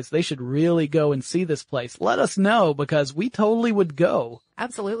stuff guys, they should really go and see this place, let us know, because we totally would go.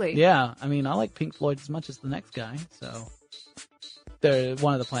 Absolutely. Yeah. I mean, I like Pink Floyd as much as the next guy. So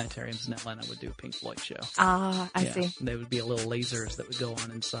One of the planetariums in Atlanta would do a Pink Floyd show. Ah, I see. There would be little lasers that would go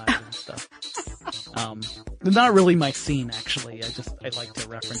on inside and stuff. Not really my scene, actually. I like to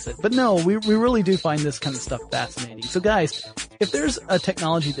reference it. But no, we really do find this kind of stuff fascinating. So guys, if there's a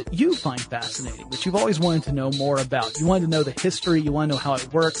technology that you find fascinating, that you've always wanted to know more about, you want to know the history, you want to know how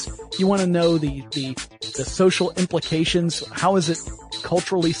it works, you want to know the social implications, how is it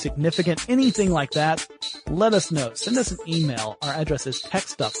culturally significant, anything like that, let us know. Send us an email. Our address is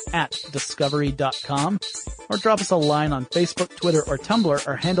techstuff@discovery.com, or drop us a line on Facebook, Twitter, or Tumblr.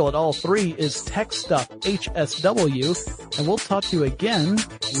 Our handle at all three is TechStuffHSW, and we'll talk to you again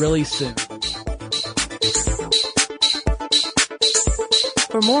really soon.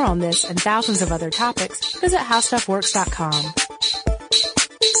 For more on this and thousands of other topics, visit HowStuffWorks.com.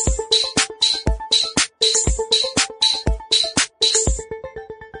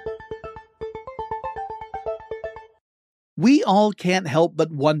 We all can't help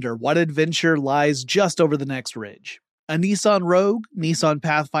but wonder what adventure lies just over the next ridge. A Nissan Rogue, Nissan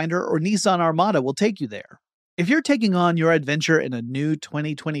Pathfinder, or Nissan Armada will take you there. If you're taking on your adventure in a new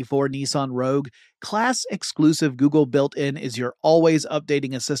 2024 Nissan Rogue, class-exclusive Google built-in is your always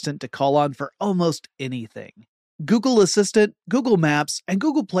updating assistant to call on for almost anything. Google Assistant, Google Maps, and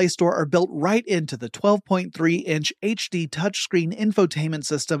Google Play Store are built right into the 12.3-inch HD touchscreen infotainment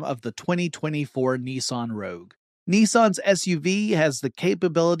system of the 2024 Nissan Rogue. Nissan's SUV has the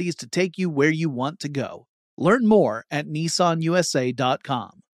capabilities to take you where you want to go. Learn more at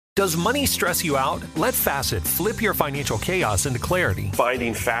nissanusa.com. Does money stress you out? Let Facet flip your financial chaos into clarity.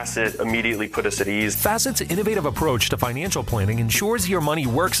 Finding Facet immediately put us at ease. Facet's innovative approach to financial planning ensures your money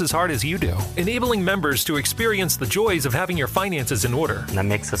works as hard as you do, enabling members to experience the joys of having your finances in order. And that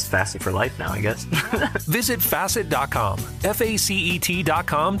makes us Facet for life now, I guess. Visit Facet.com,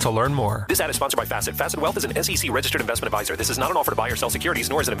 FACET.com to learn more. This ad is sponsored by Facet. Facet Wealth is an SEC registered investment advisor. This is not an offer to buy or sell securities,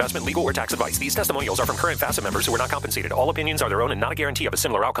 nor is it investment, legal, or tax advice. These testimonials are from current Facet members who are not compensated. All opinions are their own and not a guarantee of a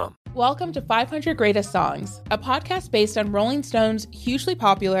similar outcome. Welcome to 500 Greatest Songs, a podcast based on Rolling Stone's hugely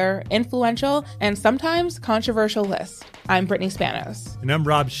popular, influential, and sometimes controversial list. I'm Brittany Spanos. And I'm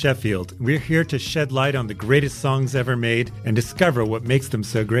Rob Sheffield. We're here to shed light on the greatest songs ever made and discover what makes them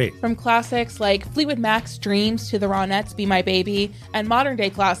so great. From classics like Fleetwood Mac's Dreams to the Ronettes' Be My Baby, and modern-day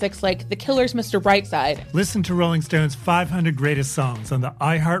classics like The Killer's Mr. Brightside. Listen to Rolling Stone's 500 Greatest Songs on the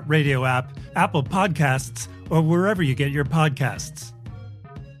iHeartRadio app, Apple Podcasts, or wherever you get your podcasts.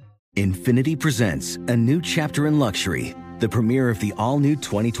 Infiniti presents a new chapter in luxury, the premiere of the all-new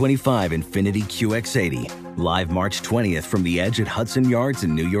 2025 Infiniti QX80, live March 20th from the Edge at Hudson Yards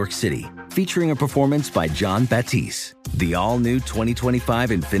in New York City, featuring a performance by Jon Batiste. The all-new 2025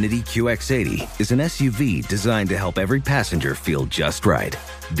 Infiniti QX80 is an SUV designed to help every passenger feel just right.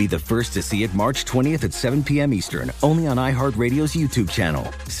 Be the first to see it March 20th at 7 p.m. Eastern, only on iHeartRadio's YouTube channel.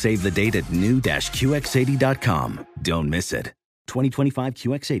 Save the date at new-QX80.com. Don't miss it. 2025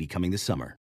 QX80 coming this summer.